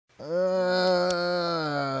I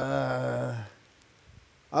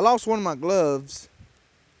lost one of my gloves.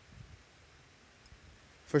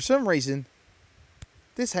 For some reason,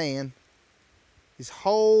 this hand is a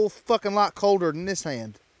whole fucking lot colder than this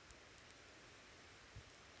hand. Does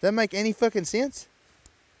that make any fucking sense?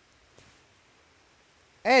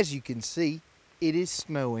 As you can see, it is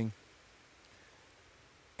snowing.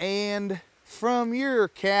 And from your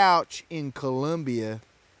couch in Colombia,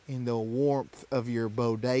 in the warmth of your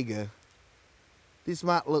bodega, this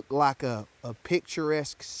might look like a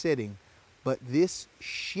picturesque setting, but this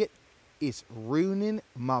shit is ruining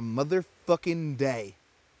my motherfucking day.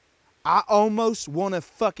 I almost want to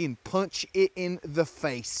fucking punch it in the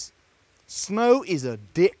face. Snow is a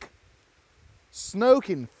dick. Snow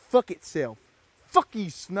can fuck itself. Fuck you,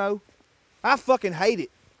 snow. I fucking hate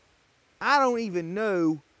it. I don't even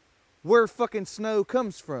know where fucking snow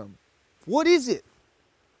comes from. What is it?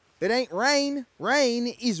 It ain't rain. Rain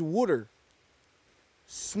is water.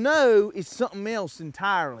 Snow is something else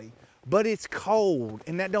entirely. But it's cold,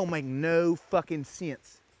 and that don't make no fucking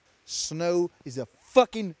sense. Snow is a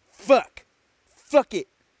fucking fuck. Fuck it.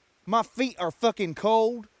 My feet are fucking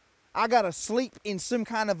cold. I gotta sleep in some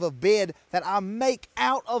kind of a bed that I make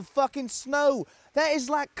out of fucking snow. That is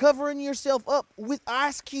like covering yourself up with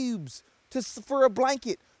ice cubes for a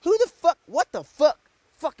blanket. Who the fuck? What the fuck?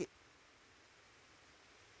 Fuck it.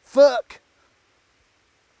 Fuck.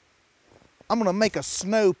 I'm gonna make a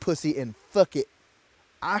snow pussy and fuck it.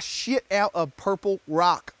 I shit out a purple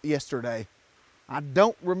rock yesterday. I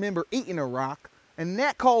don't remember eating a rock, and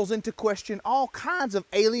that calls into question all kinds of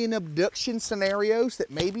alien abduction scenarios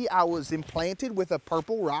that maybe I was implanted with a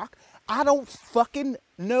purple rock. I don't fucking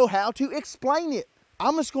know how to explain it.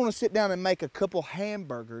 I'm just gonna sit down and make a couple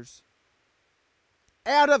hamburgers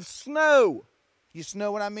out of snow. You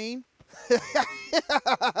know what I mean?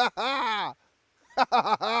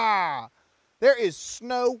 There is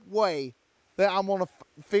no way that I'm gonna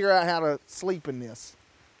figure out how to sleep in this.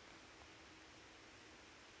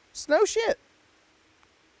 Snow shit.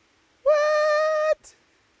 What?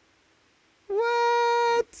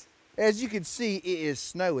 What? As you can see, it is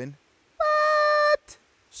snowing. What?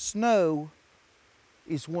 Snow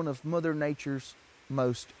is one of Mother Nature's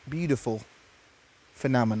most beautiful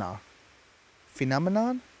phenomena.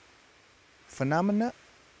 Phenomenon? Phenomena?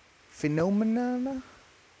 Phenomena?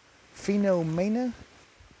 Phenomena?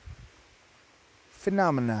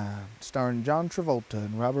 Phenomenon, starring John Travolta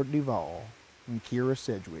and Robert Duvall and Kira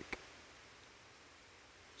Sedgwick.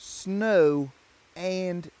 Snow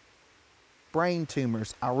and brain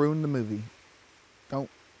tumors. I ruined the movie. Don't.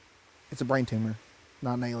 It's a brain tumor,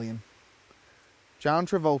 not an alien. John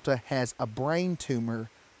Travolta has a brain tumor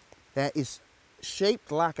that is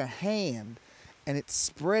shaped like a hand, and it's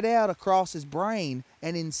spread out across his brain,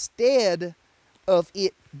 and instead of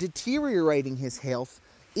it deteriorating his health,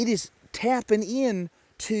 it is tapping in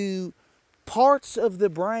to parts of the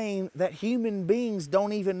brain that human beings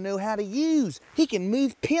don't even know how to use. He can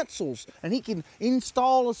move pencils, and he can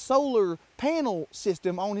install a solar panel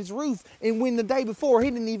system on his roof, and when the day before he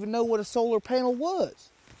didn't even know what a solar panel was.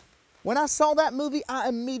 When I saw that movie, I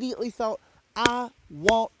immediately thought, I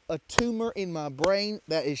want a tumor in my brain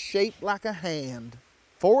that is shaped like a hand.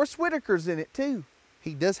 Forrest Whitaker's in it too.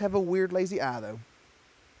 He does have a weird lazy eye though.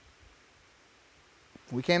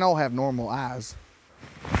 We can't all have normal eyes.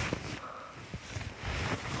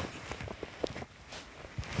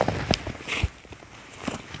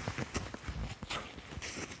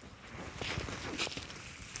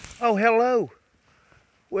 Oh, hello.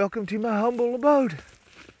 Welcome to my humble abode.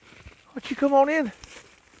 Why don't you come on in?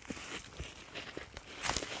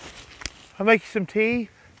 I'll make you some tea.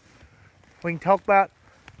 We can talk about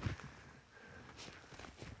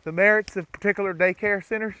the merits of particular daycare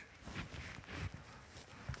centers.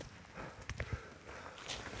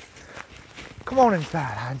 Come on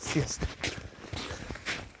inside, I insist.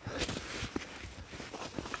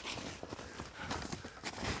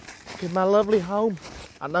 Look at my lovely home.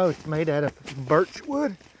 I know it's made out of birch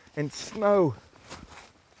wood and snow.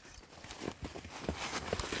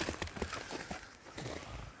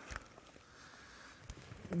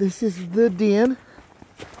 This is the den.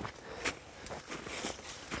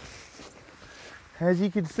 As you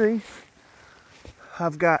can see,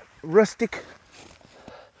 I've got rustic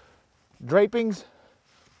drapings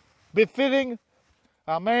befitting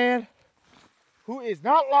a man who is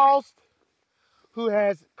not lost, who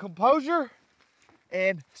has composure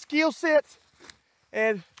and skill sets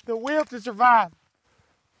and the will to survive.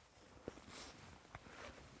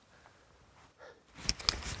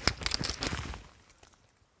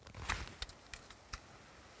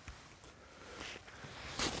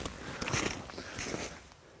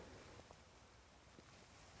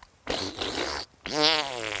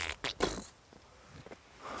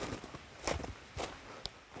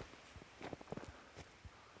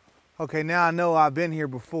 Okay, now I know I've been here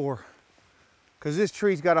before. Because this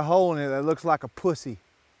tree's got a hole in it that looks like a pussy.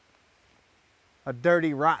 A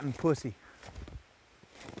dirty, rotten pussy.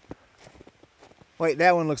 Wait,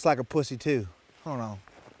 that one looks like a pussy too. Hold on.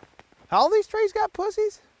 All these trees got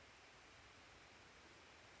pussies?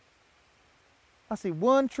 I see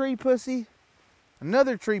one tree pussy,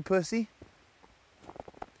 another tree pussy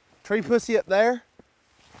up there.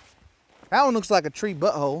 That one looks like a tree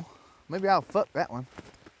butthole. Maybe I'll fuck that one.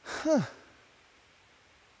 Huh.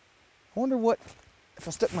 I wonder what, if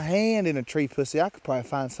I stuck my hand in a tree pussy, I could probably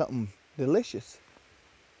find something delicious.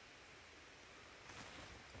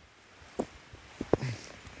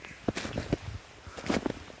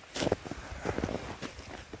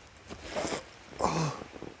 Oh.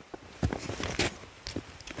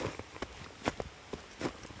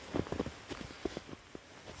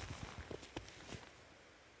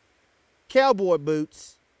 Cowboy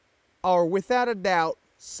boots are without a doubt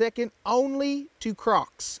second only to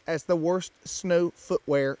Crocs as the worst snow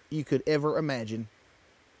footwear you could ever imagine.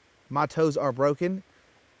 My toes are broken,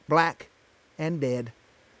 black, and dead.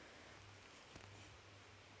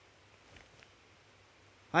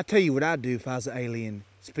 I tell you what I'd do if I was an alien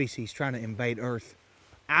species trying to invade Earth.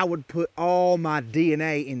 I would put all my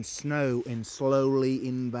DNA in snow and slowly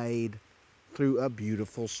invade through a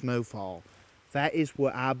beautiful snowfall. That is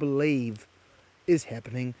what I believe is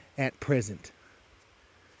happening at present.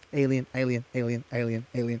 Alien, alien, alien, alien,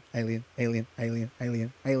 alien, alien, alien, alien,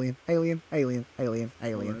 alien, alien, alien, alien, alien,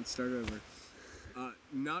 alien. Let's start over.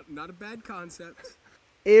 Not a bad concept.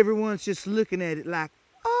 Everyone's just looking at it like,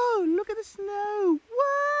 oh, look at the snow.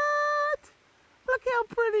 What? Look how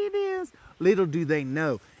pretty it is. Little do they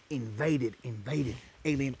know, invaded.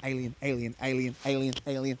 Alien, alien, alien, alien, alien,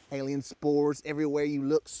 alien, alien spores everywhere you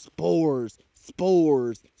look. Spores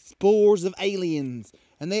of aliens.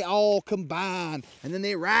 And they all combine, and then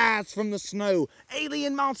they rise from the snow.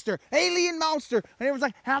 Alien monster, alien monster. And everyone's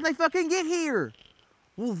like, how'd they fucking get here?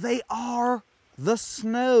 Well, they are the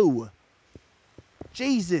snow.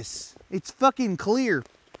 Jesus, it's fucking clear,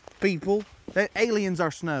 people, that aliens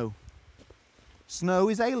are snow. Snow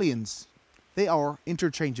is aliens. They are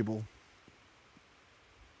interchangeable.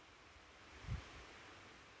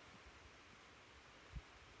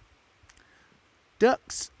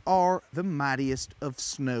 Ducks are the mightiest of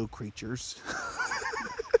snow creatures.